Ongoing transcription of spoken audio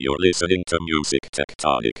You're listening to Music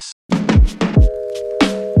Tectonics.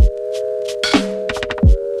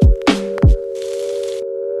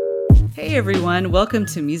 Hey everyone, welcome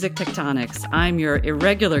to Music Tectonics. I'm your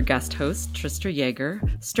irregular guest host, Trista Yeager,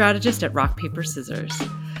 strategist at Rock, Paper, Scissors.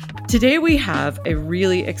 Today we have a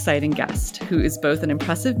really exciting guest who is both an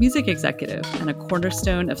impressive music executive and a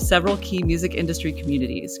cornerstone of several key music industry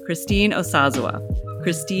communities, Christine Osazuwa.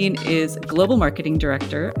 Christine is Global Marketing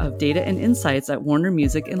Director of Data and Insights at Warner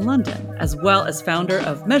Music in London, as well as founder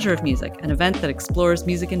of Measure of Music, an event that explores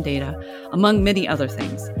music and data, among many other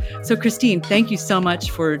things. So Christine, thank you so much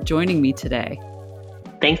for joining me today.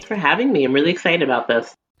 Thanks for having me. I'm really excited about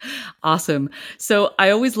this. Awesome. So I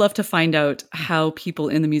always love to find out how people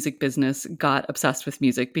in the music business got obsessed with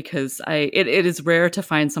music because it is rare to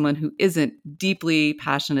find someone who isn't deeply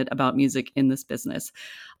passionate about music in this business.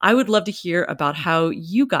 I would love to hear about how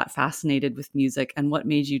you got fascinated with music and what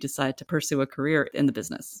made you decide to pursue a career in the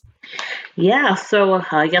business. Yeah, so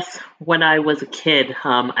I guess when I was a kid,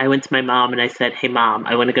 I went to my mom and I said, "Hey, Mom,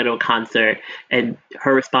 I want to go to a concert." And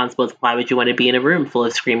her response was, "Why would you want to be in a room full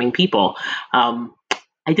of screaming people?"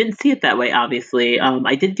 I didn't see it that way, obviously.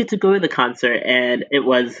 I did get to go to the concert, and it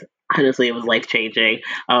was life-changing.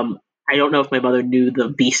 I don't know if my mother knew the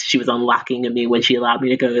beast she was unlocking in me when she allowed me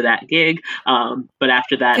to go to that gig. But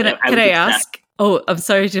after that, I was obsessed. Ask? Oh, I'm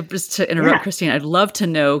sorry to interrupt, yeah. Christine. I'd love to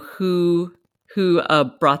know who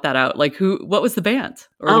brought that out. Like, what was the band?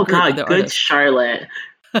 Or God, Good artist? Charlotte.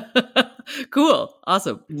 Cool.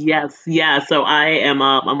 Awesome. Yes. Yeah. So I'm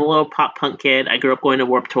a little pop punk kid. I grew up going to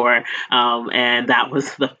Warped Tour. And that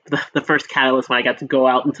was the first catalyst when I got to go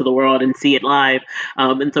out into the world and see it live.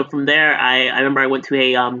 And so from there, I remember I went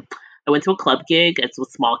to a club gig. It's a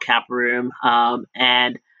small cap room.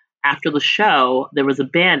 And after the show, there was a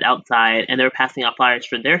band outside and they were passing out flyers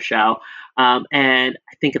for their show. And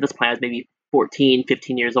I think at this point I was maybe 14,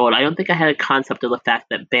 15 years old. I don't think I had a concept of the fact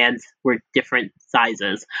that bands were different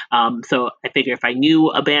sizes. So I figured if I knew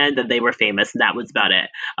a band, then they were famous, and that was about it.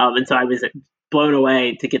 And so I was blown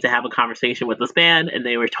away to get to have a conversation with this band, and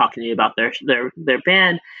they were talking to me about their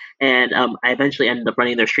band. And I eventually ended up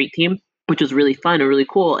running their street team, which was really fun and really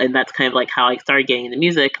cool. And that's kind of like how I started getting into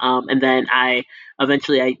music. And then I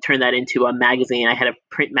turned that into a magazine. I had a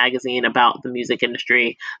print magazine about the music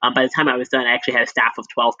industry. By the time I was done, I actually had a staff of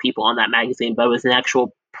 12 people on that magazine, but it was an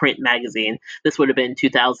actual print magazine. This would have been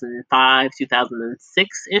 2005,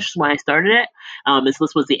 2006-ish when I started it. And so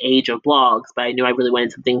this was the age of blogs, but I knew I really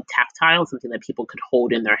wanted something tactile, something that people could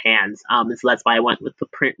hold in their hands. And so that's why I went with the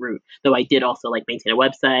print route, though I did also maintain a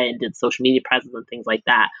website and did social media presence and things like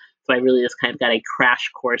that. So I really just kind of got a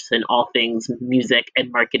crash course in all things music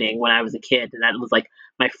and marketing when I was a kid. And that was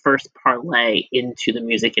my first parlay into the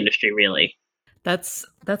music industry, really. That's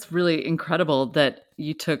really incredible that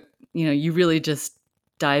you took, you really just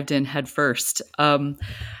dived in head first.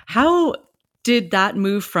 How did that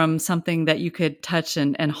move from something that you could touch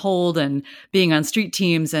and hold and being on street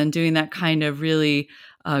teams and doing that kind of really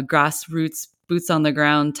grassroots, boots on the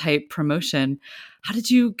ground type promotion? How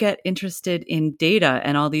did you get interested in data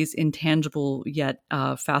and all these intangible yet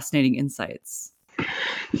fascinating insights?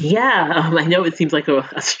 Yeah, I know it seems like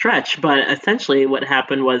a stretch, but essentially what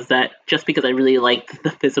happened was that just because I really liked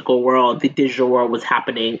the physical world, the digital world was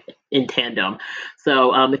happening in tandem.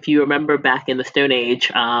 So if you remember back in the Stone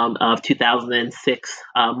Age of 2006,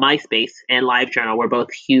 MySpace and LiveJournal were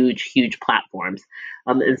both huge platforms.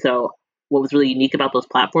 And so what was really unique about those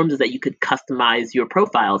platforms is that you could customize your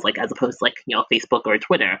profiles, as opposed to Facebook or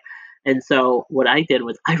Twitter. And so what I did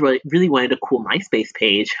was I really wanted a cool MySpace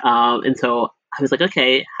page. And so I was like,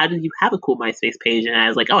 okay, how do you have a cool MySpace page? And I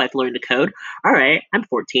was like, oh, I've learned to code. All right, I'm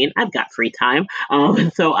 14. I've got free time.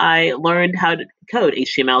 And so I learned how to code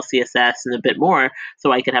HTML, CSS, and a bit more so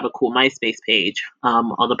I could have a cool MySpace page.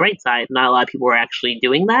 On the bright side, not a lot of people were actually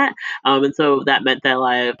doing that. And so that meant that a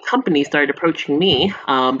lot of companies started approaching me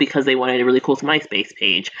because they wanted a really cool MySpace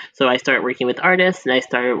page. So I started working with artists and I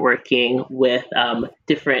started working with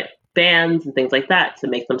different bands and things like that to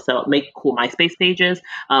make cool MySpace pages.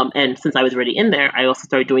 And since I was already in there, I also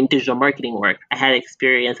started doing digital marketing work. I had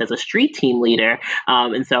experience as a street team leader.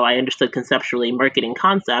 And so I understood conceptually marketing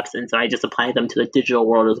concepts. And so I just applied them to the digital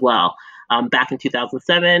world as well. Back in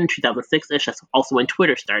 2007, 2006-ish, that's also when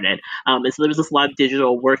Twitter started. And so there was this lot of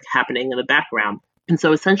digital work happening in the background. And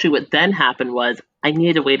so essentially what then happened was I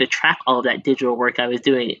needed a way to track all of that digital work I was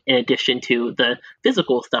doing in addition to the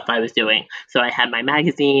physical stuff I was doing. So I had my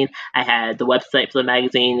magazine, I had the website for the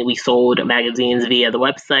magazine, we sold magazines via the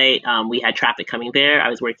website, we had traffic coming there, I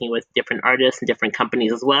was working with different artists and different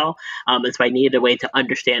companies as well, and so I needed a way to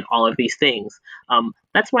understand all of these things.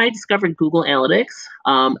 That's why I discovered Google Analytics.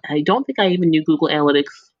 I don't think I even knew Google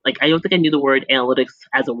Analytics like, I don't think I knew the word analytics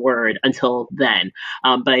as a word until then.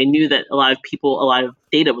 But I knew that a lot of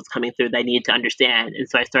data was coming through that I needed to understand. And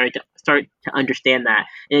so I started to understand that.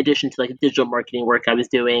 In addition to like digital marketing work I was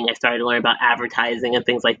doing, I started to learn about advertising and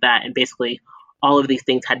things like that. And basically all of these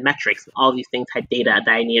things had metrics. All of these things had data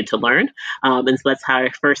that I needed to learn. And so that's how I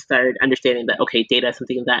first started understanding that, okay, data is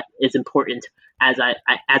something that is important as I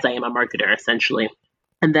am a marketer, essentially.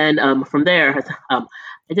 And then from there, I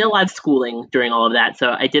did a lot of schooling during all of that. So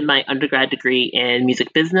I did my undergrad degree in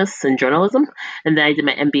music business and journalism, and then I did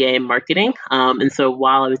my MBA in marketing. And so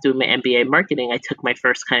while I was doing my MBA in marketing, I took my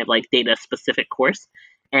first kind of like data specific course.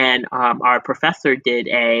 And our professor did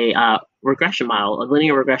a regression model, a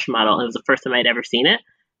linear regression model. And it was the first time I'd ever seen it.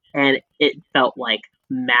 And it felt like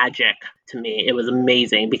magic to me. It was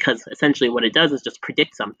amazing because essentially what it does is just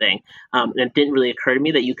predict something. And it didn't really occur to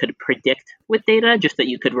me that you could predict with data, just that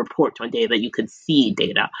you could report on data, that you could see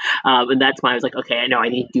data. And that's why I was like, okay, I know I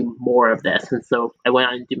need to do more of this. And so I went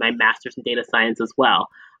on to do my master's in data science as well.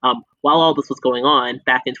 While all this was going on,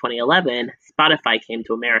 back in 2011, Spotify came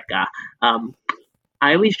to America.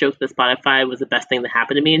 I always joke that Spotify was the best thing that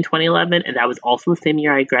happened to me in 2011, and that was also the same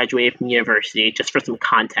year I graduated from university, just for some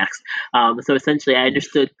context. So essentially, I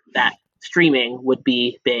understood that streaming would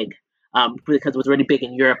be big because it was already big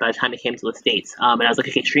in Europe by the time it came to the States. And I was like,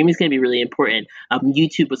 okay, streaming is going to be really important.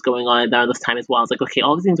 YouTube was going on around this time as well. I was like, okay,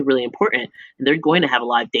 all these things are really important, and they're going to have a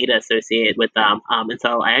lot of data associated with them. And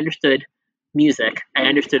so I understood music, I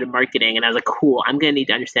understood in marketing, and I was like, cool, I'm going to need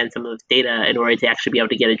to understand some of this data in order to actually be able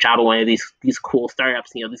to get a job at one of these cool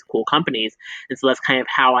startups, these cool companies. And so that's kind of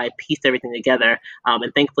how I pieced everything together.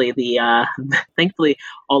 And thankfully, thankfully,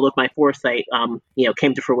 all of my foresight,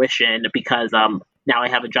 came to fruition because now I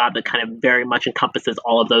have a job that kind of very much encompasses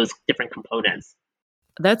all of those different components.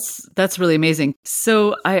 That's really amazing.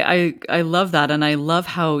 So I love that, and I love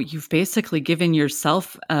how you've basically given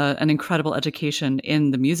yourself an incredible education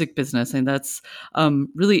in the music business, and that's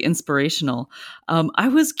really inspirational. I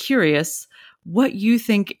was curious what you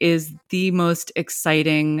think is the most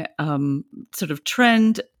exciting sort of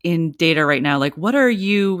trend in data right now. Like, what are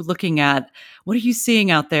you looking at? What are you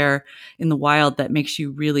seeing out there in the wild that makes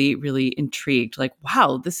you really, really intrigued? Like,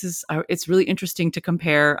 wow, it's really interesting to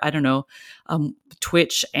compare, I don't know,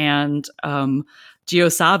 Twitch and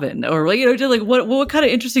JioSaavn, or like what kind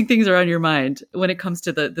of interesting things are on your mind when it comes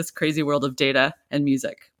to this crazy world of data and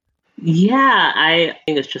music? Yeah, I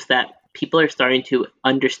think it's just that people are starting to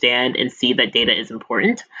understand and see that data is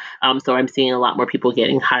important. So I'm seeing a lot more people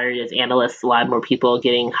getting hired as analysts, a lot more people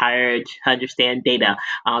getting hired to understand data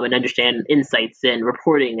and understand insights and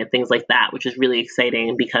reporting and things like that, which is really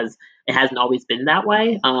exciting because it hasn't always been that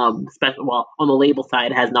way. Especially, well, on the label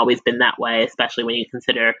side, it hasn't always been that way, especially when you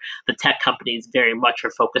consider the tech companies very much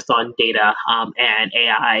are focused on data and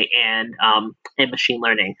AI and machine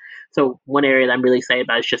learning. So one area that I'm really excited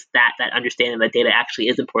about is just that understanding that data actually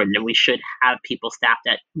is important, and we should have people staffed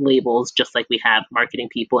at labels just like we have marketing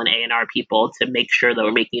people and A&R people to make sure that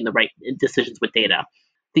we're making the right decisions with data.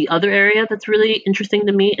 The other area that's really interesting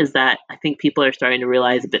to me is that I think people are starting to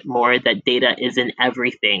realize a bit more that data isn't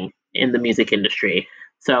everything in the music industry.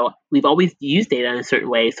 So we've always used data in a certain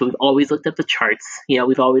way. So we've always looked at the charts.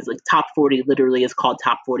 We've always top 40 literally is called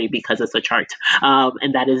top 40 because it's a chart.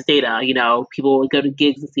 And that is data. People will go to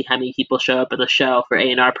gigs and see how many people show up at the show for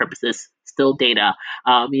A&R purposes. Still data.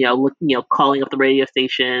 Calling up the radio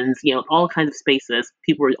stations, all kinds of spaces.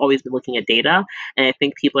 People have always been looking at data. And I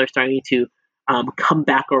think people are starting to come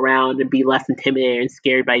back around and be less intimidated and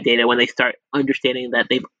scared by data when they start understanding that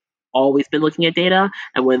they've always been looking at data.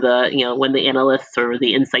 And when the analysts or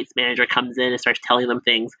the insights manager comes in and starts telling them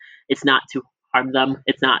things, it's not to harm them.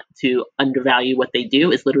 It's not to undervalue what they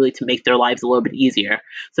do. It's literally to make their lives a little bit easier.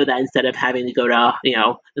 So that instead of having to go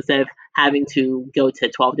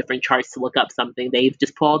to 12 different charts to look up something, they've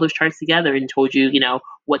just put all those charts together and told you,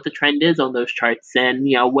 what the trend is on those charts and,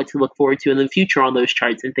 what to look forward to in the future on those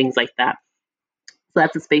charts and things like that. So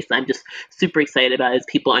that's a space that I'm just super excited about, is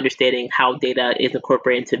people understanding how data is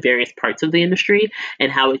incorporated into various parts of the industry and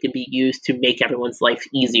how it can be used to make everyone's life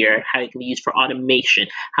easier, how it can be used for automation,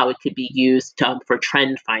 how it could be used for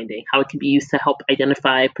trend finding, how it can be used to help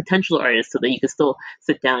identify potential artists so that you can still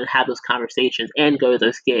sit down and have those conversations and go to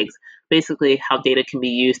those gigs. basically how data can be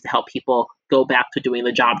used to help people go back to doing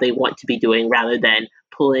the job they want to be doing rather than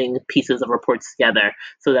pulling pieces of reports together,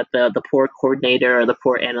 so that the poor coordinator or the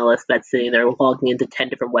poor analyst that's sitting there logging into 10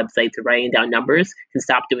 different websites and writing down numbers can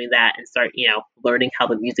stop doing that and start, learning how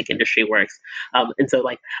the music industry works. And so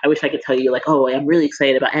like, I wish I could tell you like, oh, I'm really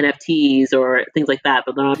excited about NFTs or things like that,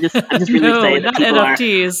 but no, I'm just really No, excited that not people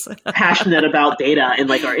NFTs. are passionate about data and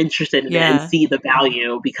like are interested in it and Yeah. see the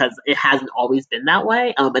value, because it hasn't always been that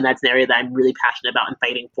way. And that's an area that I'm really passionate about and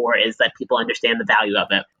fighting for, is that people understand the value of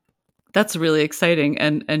it. That's really exciting,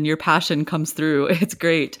 and your passion comes through. It's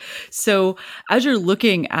great. So, as you're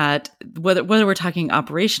looking at whether we're talking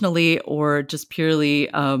operationally or just purely,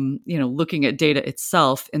 looking at data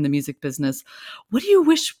itself in the music business, what do you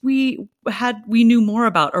wish we knew more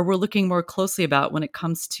about, or we're looking more closely about when it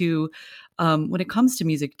comes to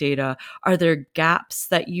music data? Are there gaps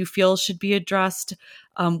that you feel should be addressed?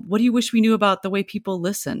 What do you wish we knew about the way people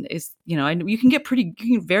listen? I know you can get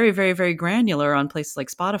very, very, very granular on places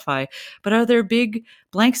like Spotify, but are there big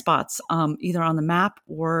blank spots, either on the map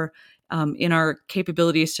or in our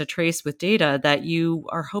capabilities to trace with data, that you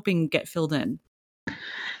are hoping get filled in?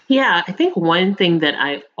 Yeah, I think one thing that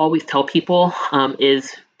I always tell people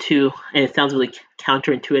is to, and it sounds really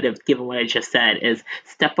counterintuitive given what I just said, is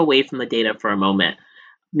step away from the data for a moment.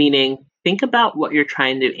 Meaning, think about what you're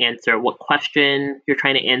trying to answer, what question you're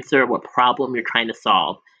trying to answer, what problem you're trying to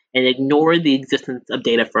solve, and ignore the existence of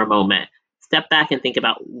data for a moment. Step back and think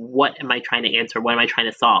about, what am I trying to answer? What am I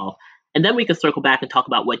trying to solve? And then we can circle back and talk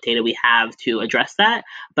about what data we have to address that.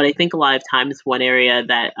 But I think a lot of times one area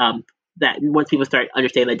that once people start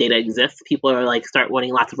understanding that data exists, people are like start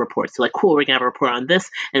wanting lots of reports. So like, cool, we're gonna have a report on this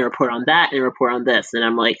and a report on that and a report on this. And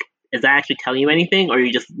I'm like, is that actually telling you anything, or are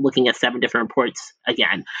you just looking at 7 different reports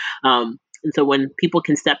again? And so when people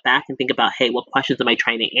can step back and think about, hey, what questions am I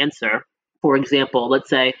trying to answer? For example, let's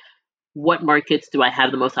say, what markets do I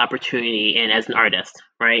have the most opportunity in as an artist,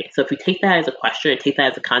 right? So if you take that as a question and take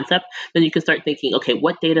that as a concept, then you can start thinking, okay,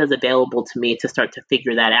 what data is available to me to start to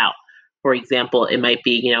figure that out? For example, it might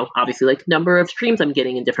be, obviously like number of streams I'm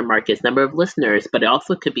getting in different markets, number of listeners, but it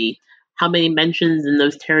also could be, how many mentions in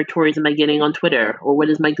those territories am I getting on Twitter? Or what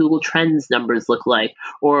does my Google Trends numbers look like?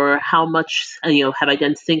 Or how much, have I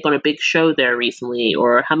done sync on a big show there recently?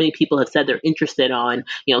 Or how many people have said they're interested on,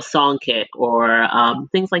 Songkick or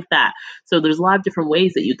things like that. So there's a lot of different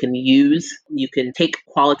ways that you can use. You can take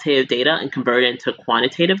qualitative data and convert it into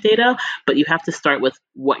quantitative data, but you have to start with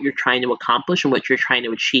what you're trying to accomplish and what you're trying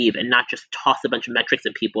to achieve, and not just toss a bunch of metrics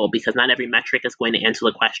at people, because not every metric is going to answer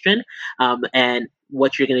the question. And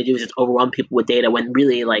what you're going to do is just overwhelm people with data, when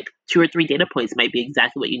really like 2 or 3 data points might be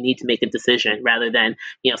exactly what you need to make a decision, rather than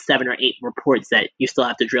 7 or 8 reports that you still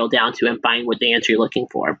have to drill down to and find what the answer you're looking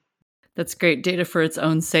for. That's great. Data for its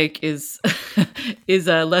own sake is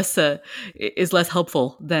less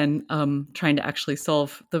helpful than trying to actually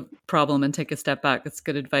solve the problem and take a step back. That's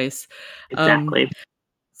good advice. Exactly.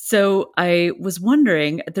 So I was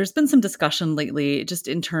wondering, there's been some discussion lately just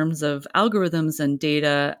in terms of algorithms and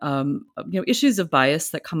data, issues of bias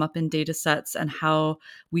that come up in data sets and how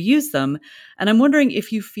we use them. And I'm wondering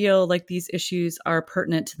if you feel like these issues are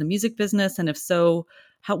pertinent to the music business, and if so,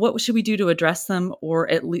 what should we do to address them, or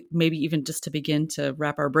at least maybe even just to begin to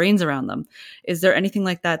wrap our brains around them? Is there anything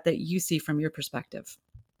like that you see from your perspective?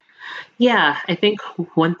 Yeah, I think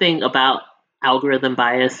one thing about algorithm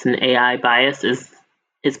bias and AI bias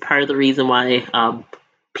is part of the reason why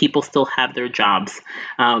people still have their jobs,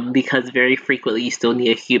 because very frequently you still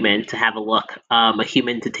need a human to have a look, a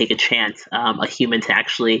human to take a chance, a human to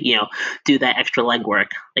actually do that extra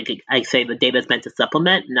legwork. Like I say, the data is meant to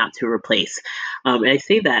supplement, not to replace. And I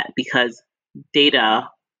say that because data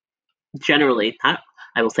generally,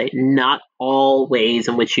 I will say, not all ways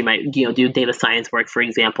in which you might do data science work, for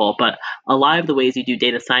example, but a lot of the ways you do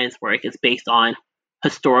data science work is based on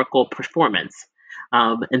historical performance.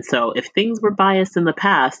 And so if things were biased in the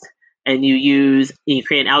past, and you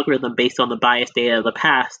create an algorithm based on the biased data of the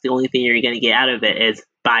past, the only thing you're going to get out of it is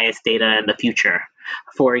biased data in the future.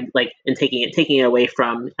 And taking it away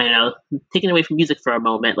from, taking away from music for a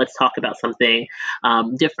moment, let's talk about something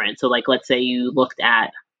different. So like, let's say you looked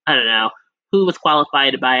at, I don't know, who was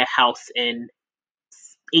qualified to buy a house in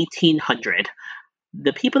 1800.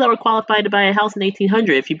 The people that were qualified to buy a house in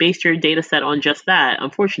 1800, if you based your data set on just that,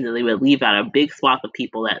 unfortunately would leave out a big swath of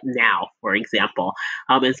people that now, for example.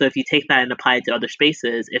 And so if you take that and apply it to other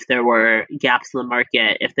spaces, if there were gaps in the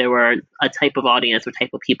market, if there were a type of audience or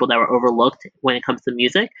type of people that were overlooked when it comes to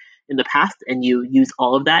music in the past, and you use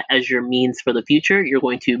all of that as your means for the future, you're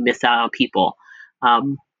going to miss out on people.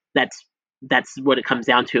 That's what it comes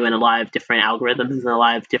down to in a lot of different algorithms and a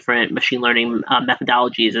lot of different machine learning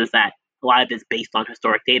methodologies, is that a lot of it is based on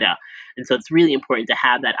historic data. And so it's really important to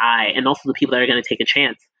have that eye, and also the people that are going to take a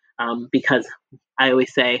chance. Because I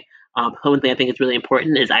always say, one thing I think is really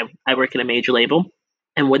important is I work in a major label.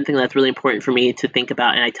 And one thing that's really important for me to think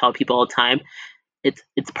about, and I tell people all the time,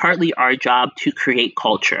 it's partly our job to create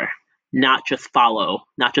culture, not just follow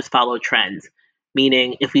trends.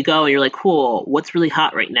 Meaning, if we go and you're like, cool, what's really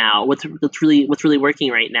hot right now? What's really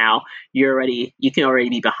working right now? You can already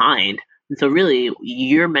be behind. And so really,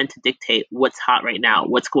 you're meant to dictate what's hot right now,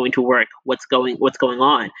 what's going to work, what's going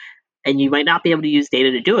on. And you might not be able to use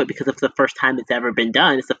data to do it, because if it's the first time it's ever been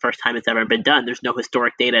done, it's the first time it's ever been done. There's no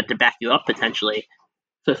historic data to back you up potentially.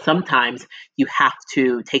 So sometimes you have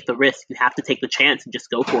to take the risk, you have to take the chance and just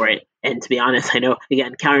go for it. And to be honest, I know,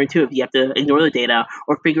 again, counterintuitive, you have to ignore the data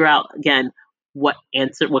or figure out, again, what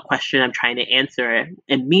question I'm trying to answer.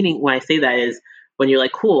 And meaning, when I say that, is when you're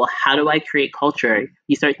like, cool, how do I create culture?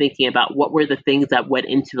 You start thinking about what were the things that went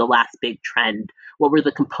into the last big trend? What were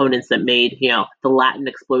the components that made, the Latin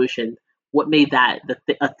explosion? What made that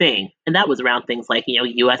a thing? And that was around things like,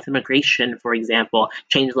 U.S. immigration, for example,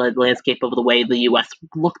 changed the landscape of the way the U.S.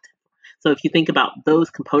 looked. So if you think about those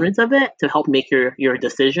components of it to help make your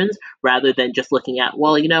decisions, rather than just looking at,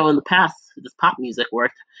 well, in the past, this pop music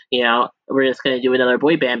worked, we're just going to do another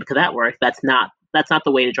boy band because that worked. That's not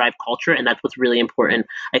the way to drive culture. And that's what's really important,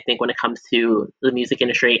 I think, when it comes to the music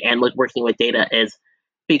industry and working with data, is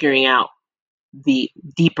figuring out the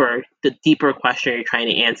deeper question you're trying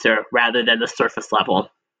to answer rather than the surface level.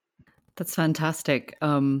 That's fantastic.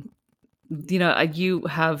 You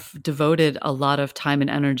have devoted a lot of time and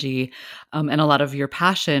energy and a lot of your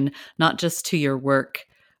passion, not just to your work,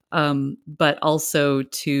 but also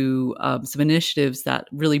to some initiatives that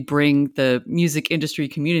really bring the music industry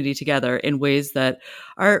community together in ways that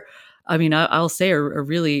are, I'll say are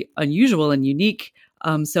really unusual and unique.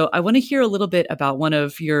 So I want to hear a little bit about one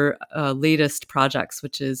of your latest projects,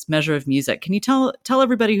 which is Measure of Music. Can you tell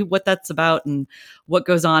everybody what that's about and what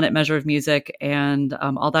goes on at Measure of Music and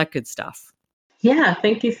all that good stuff? Yeah,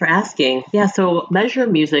 thank you for asking. Yeah, so Measure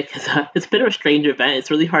of Music it's a bit of a strange event. It's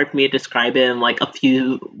really hard for me to describe it in like a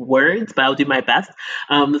few words, but I'll do my best.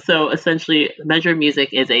 So essentially, Measure of Music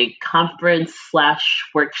is a conference /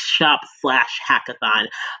 workshop / hackathon.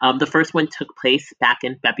 The first one took place back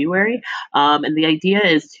in February, and the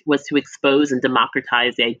idea was to expose and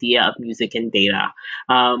democratize the idea of music and data.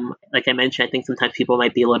 Like I mentioned, I think sometimes people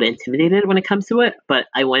might be a little intimidated when it comes to it, but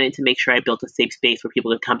I wanted to make sure I built a safe space where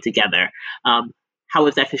people could come together. How it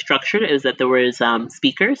was actually structured is that there was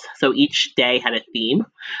speakers. So each day had a theme.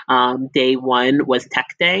 Day one was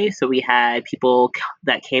Tech Day. So we had people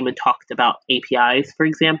that came and talked about APIs, for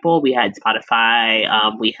example. We had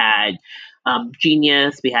Spotify. We had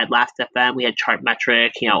Genius. We had Last.fm. We had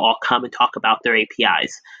Chartmetric, all come and talk about their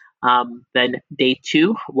APIs. Then day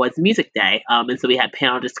two was Music Day. And so we had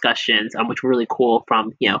panel discussions, which were really cool,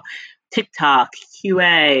 from, TikTok,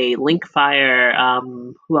 QA, Linkfire,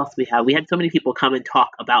 who else we had? We had so many people come and talk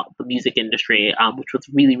about the music industry, which was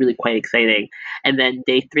really, really quite exciting. And then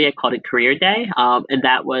day three, I called it Career Day. And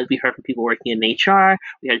that was, we heard from people working in HR,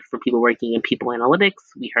 we heard from people working in people analytics,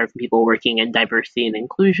 we heard from people working in diversity and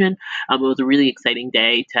inclusion. It was a really exciting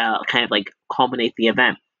day to kind of culminate the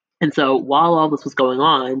event. And so while all this was going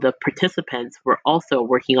on, the participants were also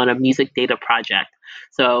working on a music data project.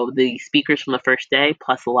 So the speakers from the first day,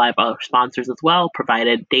 plus a lot of other sponsors as well,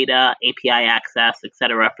 provided data, API access,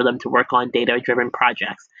 etc., for them to work on data-driven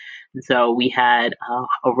projects. And so we had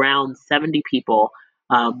around 70 people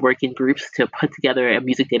work in groups to put together a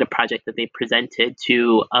music data project that they presented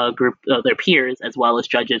to a group of their peers, as well as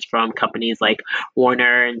judges from companies like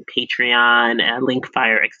Warner and Patreon and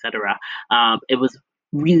Linkfire, etc. It was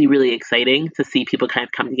really, really exciting to see people kind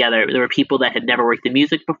of come together. There were people that had never worked in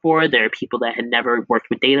music before. There were people that had never worked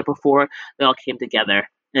with data before. They all came together.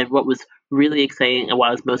 And what was really exciting and what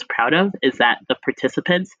I was most proud of is that the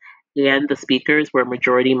participants and the speakers were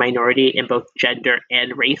majority minority in both gender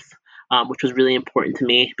and race, which was really important to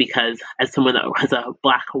me, because as someone that was a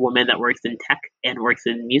Black woman that works in tech and works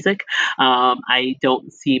in music, I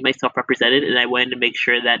don't see myself represented, and I wanted to make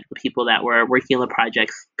sure that the people that were working on the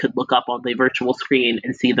projects could look up on the virtual screen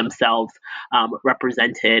and see themselves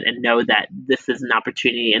represented and know that this is an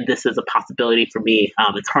opportunity and this is a possibility for me.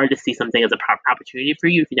 It's hard to see something as a opportunity for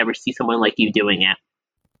you if you never see someone like you doing it.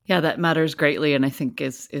 Yeah, that matters greatly, and I think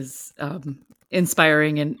is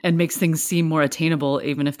inspiring and makes things seem more attainable,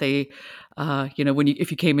 even if they,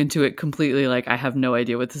 if you came into it completely like, I have no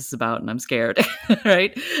idea what this is about and I'm scared,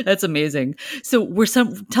 right? That's amazing. So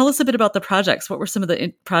tell us a bit about the projects. What were some of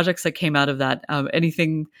the projects that came out of that?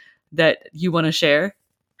 Anything that you want to share?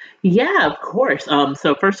 Yeah, of course.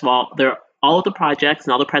 So first of all, all of the projects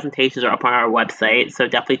and all the presentations are up on our website, so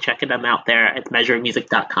definitely checking them out there at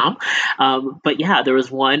measureofmusic.com. But yeah, there was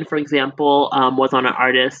one, for example, was on an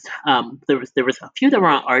artist. There was a few that were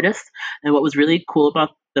on artists, and what was really cool about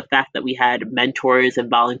the fact that we had mentors and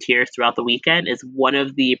volunteers throughout the weekend is one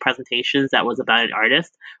of the presentations that was about an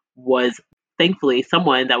artist was thankfully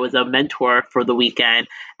someone that was a mentor for the weekend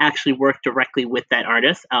actually worked directly with that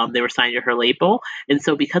artist. They were signed to her label. And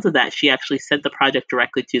so because of that, she actually sent the project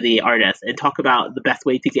directly to the artist. And talk about the best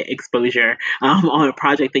way to get exposure on a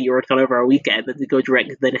project that you worked on over a weekend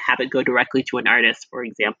than have it go directly to an artist, for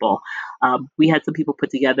example. We had some people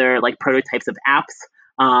put together like prototypes of apps,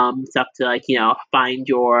 stuff to like, find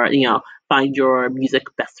your music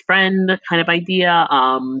best friend kind of idea.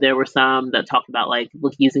 There were some that talked about like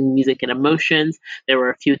using music and emotions. There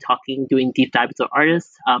were a few doing deep dives of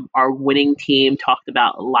artists. Our winning team talked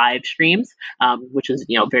about live streams, which is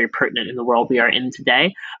very pertinent in the world we are in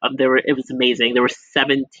today. It was amazing. There were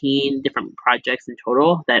 17 different projects in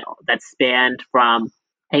total that spanned from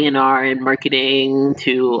A&R and marketing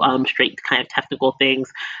to straight kind of technical things.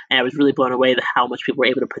 And I was really blown away at how much people were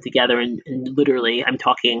able to put together. And literally, I'm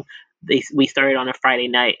talking, we started on a Friday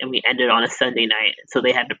night and we ended on a Sunday night. So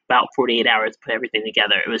they had about 48 hours to put everything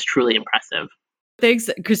together. It was truly impressive. Thanks,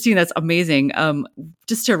 Christine. That's amazing.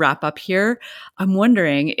 Just to wrap up here, I'm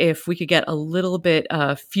wondering if we could get a little bit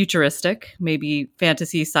futuristic, maybe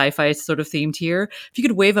fantasy, sci-fi sort of themed here. If you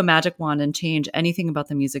could wave a magic wand and change anything about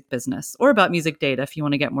the music business or about music data, if you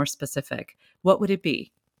want to get more specific, what would it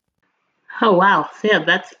be? Oh wow, so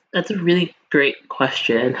yeah, that's a really great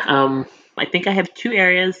question. I think I have two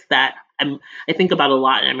areas that I think about a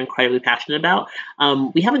lot and I'm incredibly passionate about.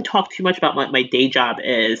 We haven't talked too much about what my day job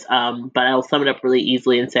is, but I'll sum it up really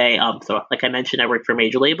easily and say, so like I mentioned, I work for a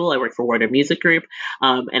major label, I work for Warner Music Group,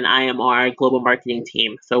 and I am our global marketing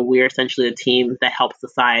team. So we're essentially a team that helps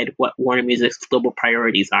decide what Warner Music's global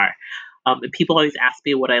priorities are. And people always ask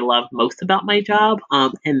me what I love most about my job,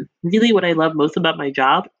 and really what I love most about my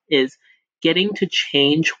job is getting to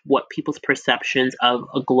change what people's perceptions of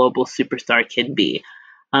a global superstar can be.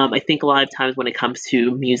 I think a lot of times when it comes to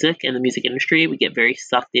music and the music industry, we get very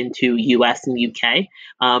sucked into US and UK.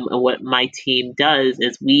 And what my team does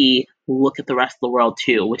is we look at the rest of the world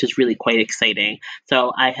too, which is really quite exciting.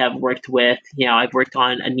 So I have worked I've worked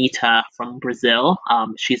on Anitta from Brazil.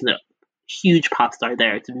 She's a huge pop star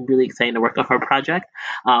there. It's been really exciting to work on her project.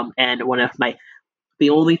 And the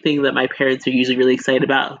only thing that my parents are usually really excited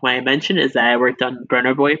about when I mention is that I worked on the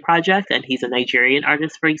Burna Boy project, and he's a Nigerian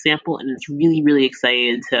artist, for example, and it's really, really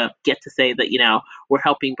exciting to get to say that, we're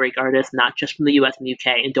helping break artists not just from the US and the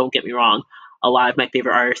UK, and don't get me wrong, a lot of my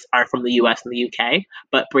favorite artists are from the US and the UK,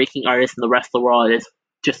 but breaking artists in the rest of the world is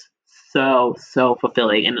just so, so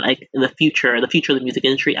fulfilling. And like in the future of the music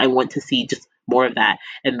industry, I want to see just more of that.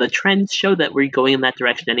 And the trends show that we're going in that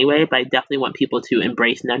direction anyway, but I definitely want people to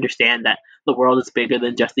embrace and understand that the world is bigger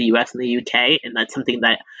than just the US and the UK. And that's something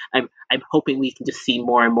that I'm hoping we can just see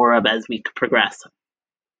more and more of as we progress.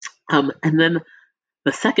 And then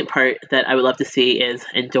the second part that I would love to see is,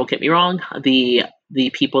 and don't get me wrong, the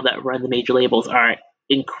people that run the major labels are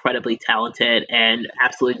incredibly talented and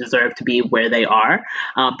absolutely deserve to be where they are.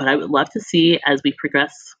 But I would love to see as we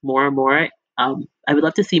progress more and more, I would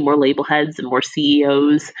love to see more label heads and more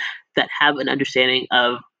CEOs that have an understanding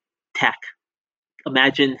of tech.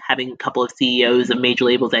 Imagine having a couple of CEOs of major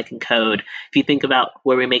labels that can code. If you think about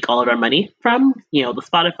where we make all of our money from, the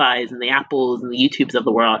Spotifys and the Apples and the YouTubes of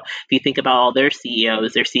the world, if you think about all their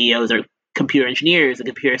CEOs are computer engineers and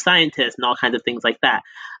computer scientists and all kinds of things like that.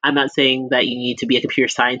 I'm not saying that you need to be a computer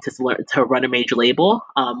scientist to run a major label,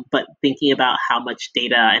 but thinking about how much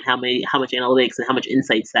data and how much analytics and how much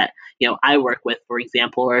insights that I work with, for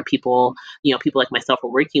example, or people like myself are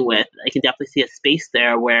working with, I can definitely see a space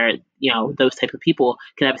there where those type of people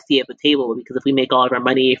can have a seat at the table. Because if we make all of our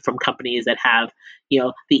money from companies that have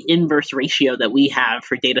the inverse ratio that we have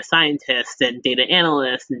for data scientists and data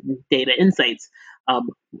analysts and data insights,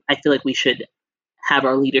 I feel like we should have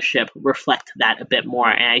our leadership reflect that a bit more,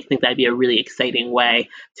 and I think that'd be a really exciting way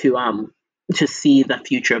to see the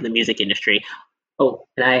future of the music industry. Oh,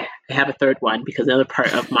 and I have a third one, because another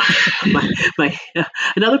part of my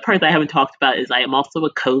another part that I haven't talked about is I am also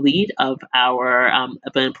a co-lead of an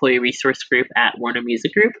employee resource group at Warner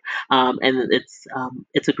Music Group, and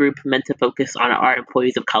it's a group meant to focus on our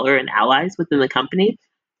employees of color and allies within the company.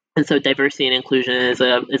 And so diversity and inclusion is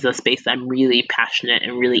a space that I'm really passionate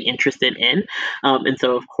and really interested in. And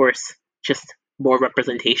so, of course, just more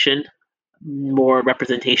representation more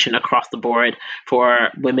representation across the board for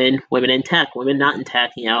women in tech, women not in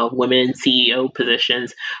tech, women in CEO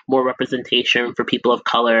positions, more representation for people of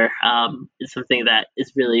color is something that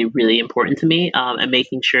is really, really important to me. And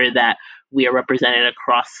making sure that we are represented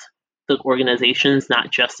across the organizations,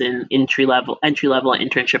 not just in entry level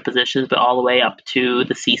internship positions, but all the way up to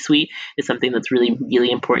the C-suite is something that's really,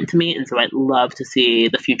 really important to me. And so I'd love to see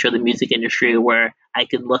the future of the music industry where I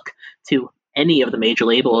could look to any of the major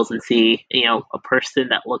labels and see, a person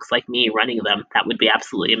that looks like me running them. That would be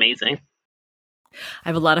absolutely amazing. I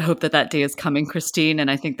have a lot of hope that day is coming, Christine,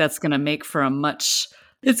 and I think that's going to make for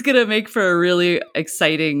a really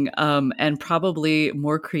exciting and probably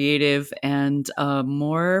more creative and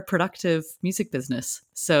more productive music business.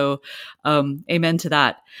 So amen to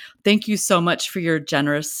that. Thank you so much for your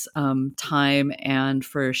generous time and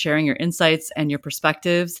for sharing your insights and your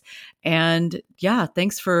perspectives. And yeah,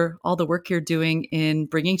 thanks for all the work you're doing in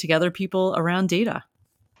bringing together people around data.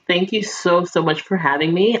 Thank you so much for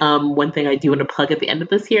having me. One thing I do want to plug at the end of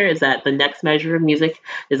this year is that the next measure of music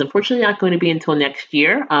is unfortunately not going to be until next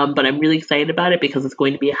year, but I'm really excited about it because it's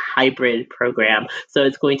going to be a hybrid program. So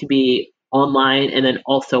it's going to be online and then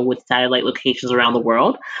also with satellite locations around the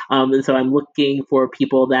world. And so I'm looking for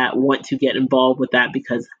people that want to get involved with that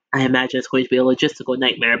because I imagine it's going to be a logistical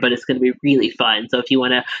nightmare, but it's going to be really fun. So if you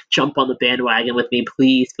want to jump on the bandwagon with me,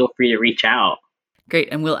 please feel free to reach out. Great.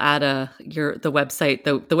 And we'll add the website.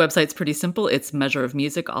 The website's pretty simple. It's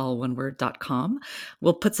measureofmusic, all one word.com.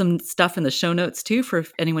 We'll put some stuff in the show notes too for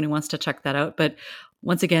anyone who wants to check that out. But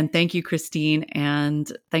once again, thank you, Christine. And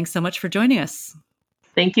thanks so much for joining us.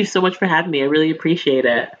 Thank you so much for having me. I really appreciate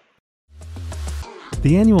it.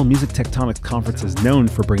 The annual Music Tectonics Conference is known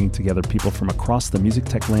for bringing together people from across the music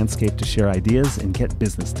tech landscape to share ideas and get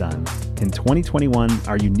business done. In 2021,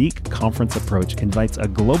 our unique conference approach invites a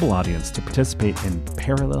global audience to participate in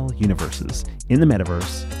parallel universes, in the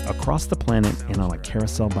metaverse, across the planet, and on a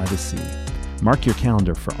carousel by the sea. Mark your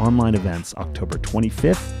calendar for online events October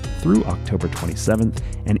 25th through October 27th,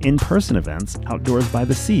 and in-person events outdoors by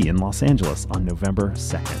the sea in Los Angeles on November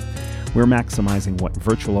 2nd. We're maximizing what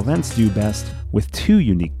virtual events do best with 2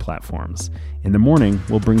 unique platforms. In the morning,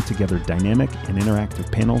 we'll bring together dynamic and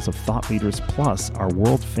interactive panels of thought leaders plus our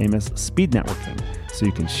world-famous speed networking, so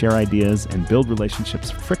you can share ideas and build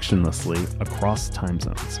relationships frictionlessly across time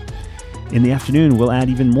zones. In the afternoon, we'll add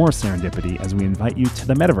even more serendipity as we invite you to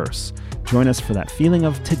the metaverse. Join us for that feeling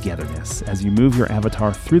of togetherness as you move your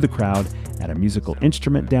avatar through the crowd at a musical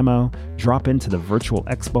instrument demo, drop into the virtual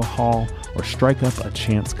expo hall, or strike up a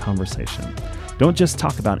chance conversation. Don't just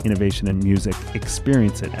talk about innovation in music,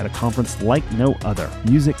 experience it at a conference like no other,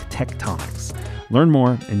 Music Tectonics. Learn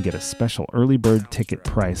more and get a special early bird ticket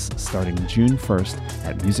price starting June 1st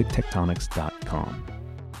at musictectonics.com.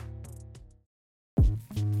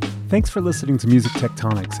 Thanks for listening to Music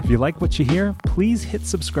Tectonics. If you like what you hear, please hit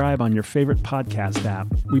subscribe on your favorite podcast app.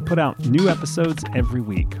 We put out new episodes every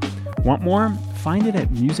week. Want more? Find it at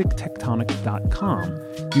musictectonics.com.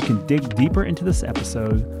 You can dig deeper into this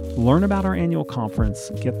episode, learn about our annual conference,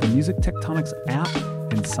 get the Music Tectonics app,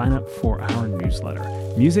 and sign up for our newsletter.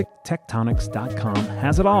 musictectonics.com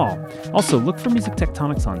has it all. Also, look for Music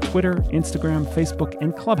Tectonics on Twitter, Instagram, Facebook,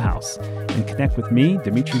 and Clubhouse. And connect with me,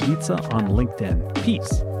 Dimitri Vitsa, on LinkedIn.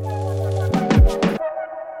 Peace.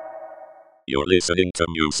 You're listening to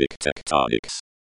Music Tectonics.